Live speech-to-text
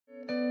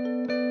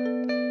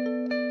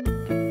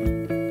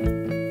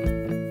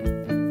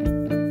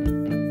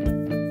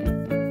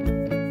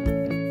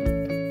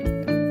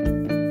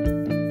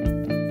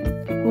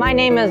My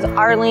name is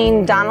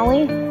Arlene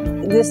Donnelly.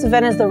 This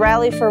event is the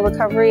Rally for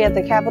Recovery at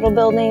the Capitol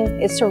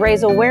Building. It's to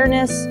raise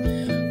awareness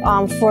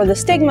for the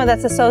stigma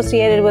that's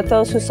associated with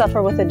those who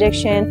suffer with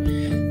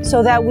addiction,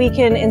 so that we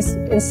can,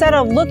 instead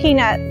of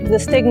looking at the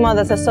stigma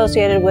that's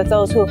associated with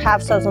those who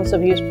have substance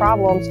abuse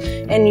problems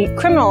and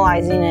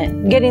criminalizing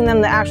it, getting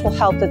them the actual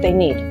help that they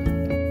need.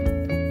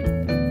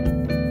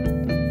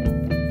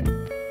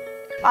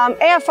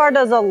 AFR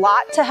does a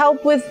lot to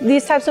help with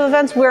these types of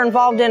events. We're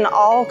involved in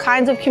all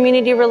kinds of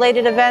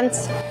community-related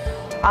events.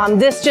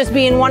 This just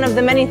being one of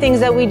the many things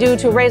that we do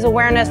to raise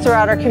awareness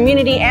throughout our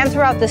community and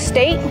throughout the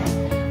state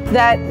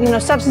that,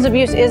 substance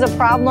abuse is a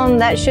problem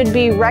that should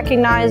be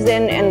recognized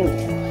and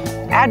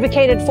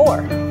advocated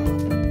for.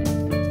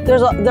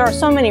 There are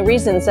so many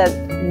reasons that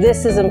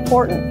this is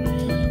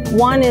important.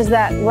 One is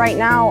that right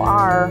now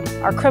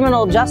our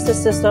criminal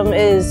justice system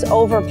is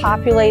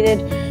overpopulated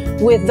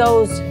with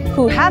those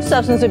who have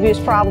substance abuse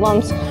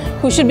problems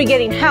who should be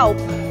getting help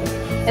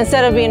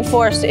instead of being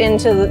forced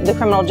into the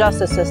criminal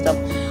justice system.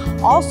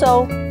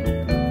 Also,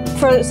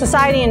 for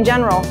society in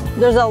general,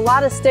 there's a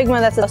lot of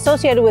stigma that's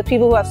associated with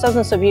people who have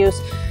substance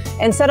abuse.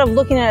 Instead of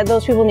looking at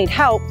those people need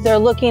help, they're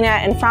looking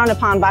at and frowned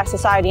upon by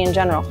society in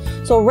general.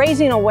 So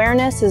raising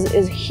awareness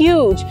is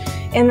huge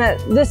in that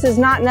this is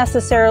not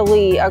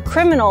necessarily a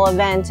criminal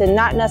event and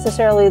not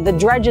necessarily the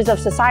dredges of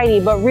society,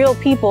 but real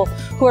people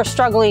who are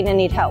struggling and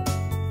need help.